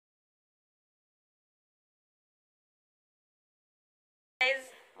Guys,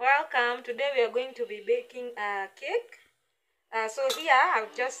 welcome. Today we are going to be baking a cake. So here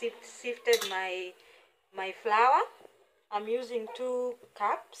I've just sifted my flour. I'm using 2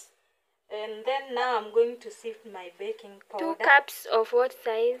 cups, and then now I'm going to sift my baking powder. 2 cups of what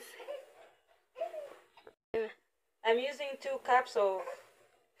size? I'm using 2 cups of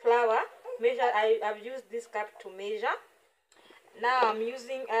flour. I've used this cup to measure. Now I'm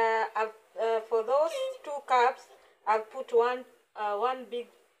using for those 2 cups I've put one big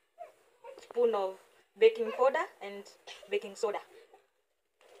spoon of baking powder and baking soda.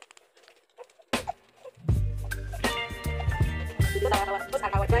 Those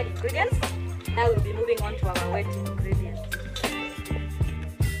are our dried ingredients. Now we'll be moving on to our wet ingredients.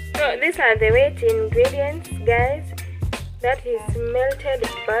 So these are the wet ingredients, guys. That is melted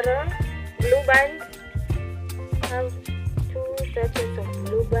butter, blue band. Have 2 sachets of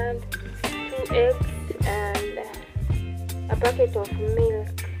blue band, 2 eggs, and a bucket of milk.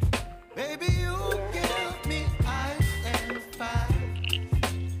 Baby, you give me ice and fire.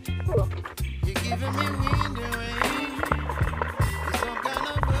 You're giving me wind and rain. You're some kind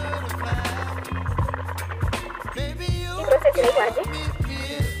of butterfly. Baby, you give me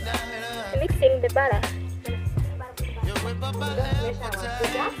midnight. Mixing the butter. You whip up my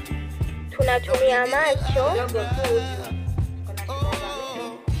appetite. Tunatumia macho.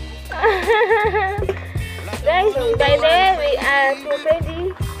 Guys, by the way, we are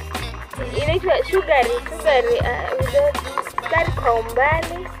preparing inaitwa sugary sukari kwa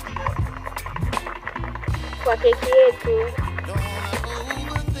umbali kwa keki yetu.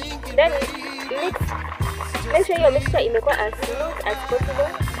 Then make sure your mixture imekuwa as smooth as possible.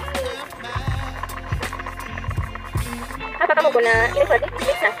 Hapa kama kuna ile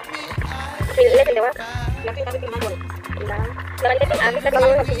mixer let the work.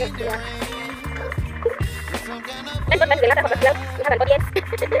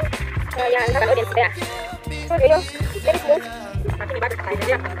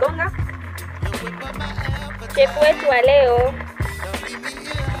 Chef wetu wa leo,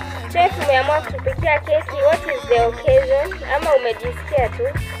 chef, umeamua kutupikia keki. What is the occasion? Ama umejisikia tu?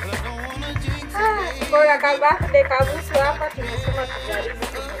 Kwa kabirthday kabusu hapa tumesema tujaribu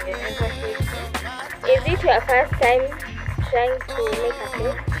kutengeneza keki. Is it your first time trying to make a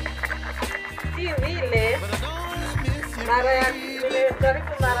cake? Si vile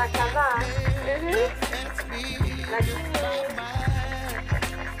nimejaribu mara kadhaa. Lakini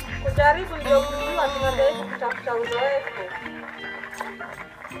kujaribu ndio kujua, tunajaribu kutafuta uzoefu.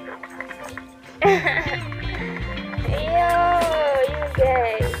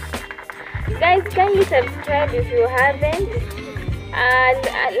 You guys, kindly subscribe if you haven't, and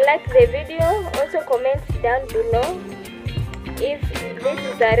like the video. Also comment down below if this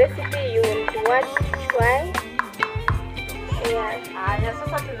is a recipe you would want to try. Haya,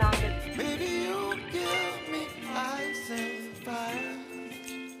 sasa tunaongeza. Baby, you give me ice and fire.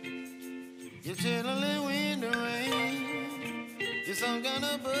 You're chilling wind and rain. You're some kind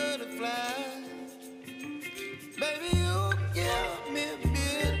of butterfly. Baby, you give me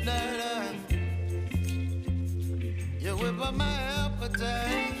midnight. You whip up my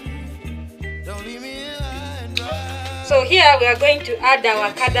appetite. Don't leave me here high and dry. So here we are going to add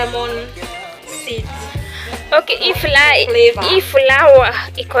our cardamom seeds. Okay, if flour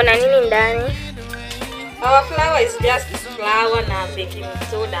iko na nini ndani? Our flour is just flour na baking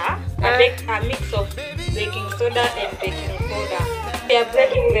soda, a mix of baking soda and baking powder. We are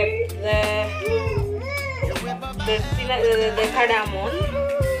breaking the cardamom.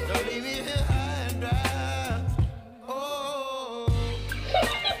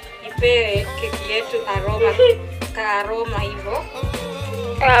 Ipe keki yetu aroma hivyo.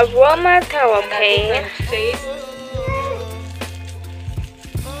 Aroma okay. Taste,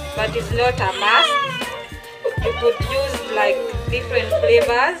 but it's not a must. You could use like different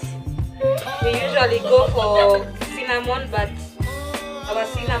flavors. We usually go for cinnamon, but our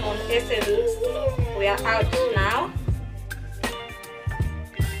cinnamon essence we are out now,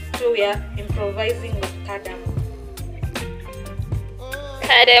 so we are improvising with cardamom.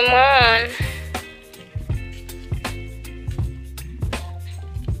 Cardamom.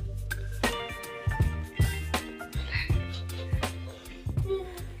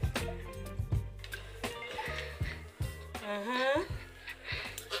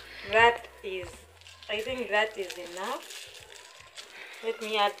 I think that is enough. Let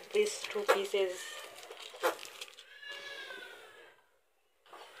me add these 2 pieces.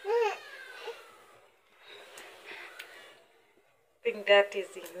 I think that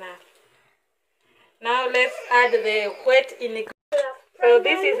is enough. Now let's add the wet ingredients. So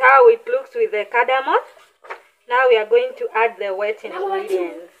this is how it looks with the cardamom. Now we are going to add the wet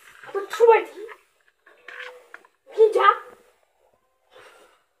ingredients.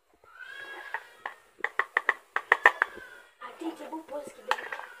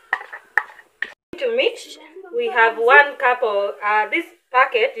 To mix, we have 1 cup of this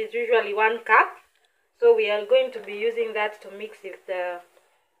packet is usually 1 cup, so we are going to be using that to mix if the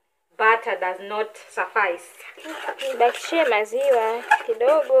butter does not suffice. Nibakishie maziwa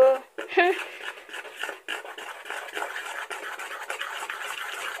kidogo.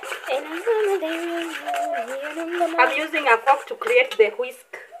 I'm using a fork to create the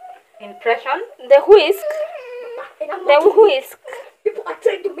whisk impression. The whisk. The whisk.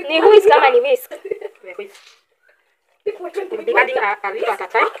 Ni whisk kama ni whisk. The whisk. We'll be adding a little at a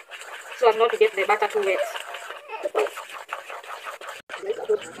time so as not to get the butter too wet.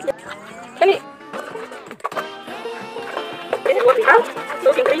 This is what we have.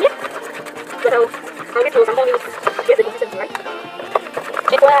 Those ingredients. But I'll get to some more minutes to get the consistency right.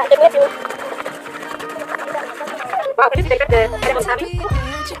 Wow, can you see the lemon having?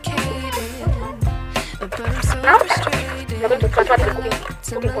 Now, we are going to transfer to the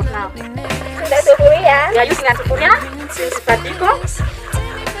cooking pot now. We are using a sufuria. This is a Jiko.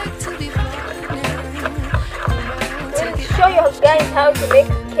 We'll show you guys how to make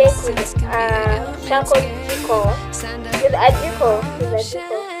cake with charcoal Jiko. With a Jiko.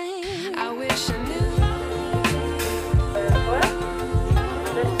 I wish I knew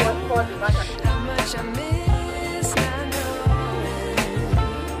how much I miss not knowing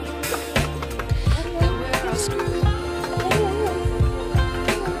that we're all screwed.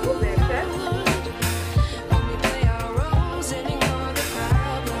 When we play our roles and ignore the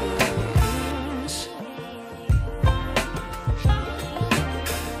problems.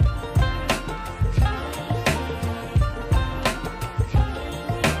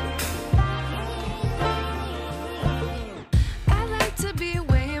 I like to be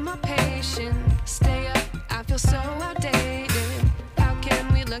away in my patience. Stay up, I feel so outdated. How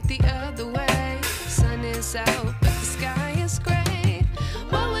can we look the other way? Sun is out, but the sky is gray.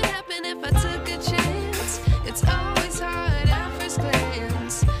 What would happen if I took a chance? It's always hard at first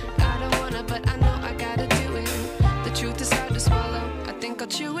glance. I don't wanna, but I know I gotta do it. The truth is hard to swallow, I think I'll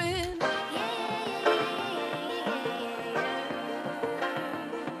chew it.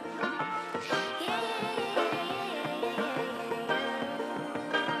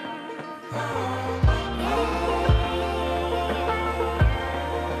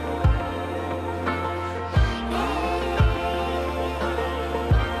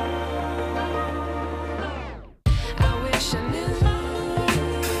 I wish I knew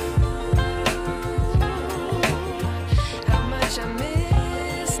how much I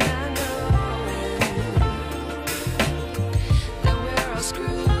miss not knowing that we're all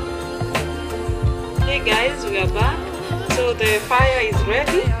screwed. Hey guys, we are back. So the fire is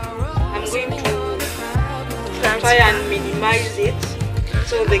ready. I'm going to try and minimize it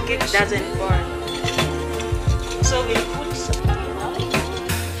so the cake doesn't burn. So we'll put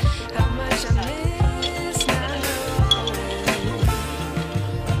How much I miss not knowing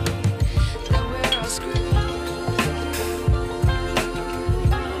that we're all screwed.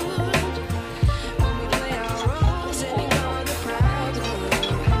 When we play our roles and ignore the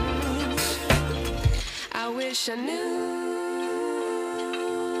problems. I wish I knew.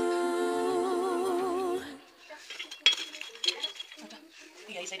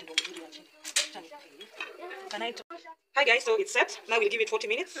 Hi guys, so it's set. Now we'll give it 40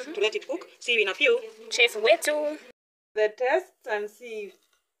 minutes to let it cook. See you in a few. Chef wetu. The test and see if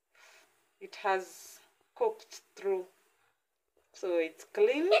it has cooked through. So it's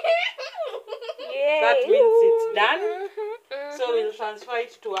clean. Yay. That means it's done. So we'll transfer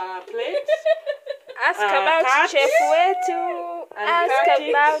it to our plate. Ask about cut Chef wetu. and Ask cut it.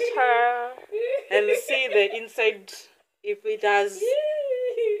 about her. And see the inside if it has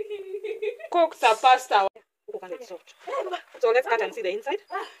cooked surpassed our. So let's cut and see the inside.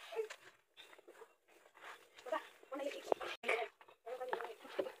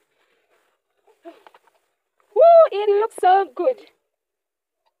 Woo, it looks so good.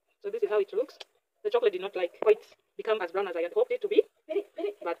 So this is how it looks. The chocolate did not quite become as brown as I had hoped it to be.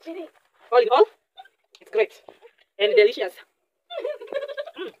 But all in all, it's great and delicious.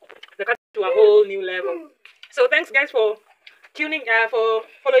 The cut to a whole new level. So thanks guys for tuning, for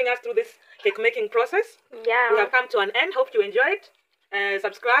following us through this cake making process. Yeah. We have come to an end. Hope you enjoyed.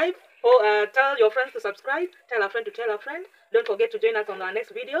 Subscribe. Tell your friends to subscribe. Tell a friend to tell a friend. Don't forget to join us on our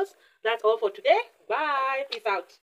next videos. That's all for today. Bye. Peace out.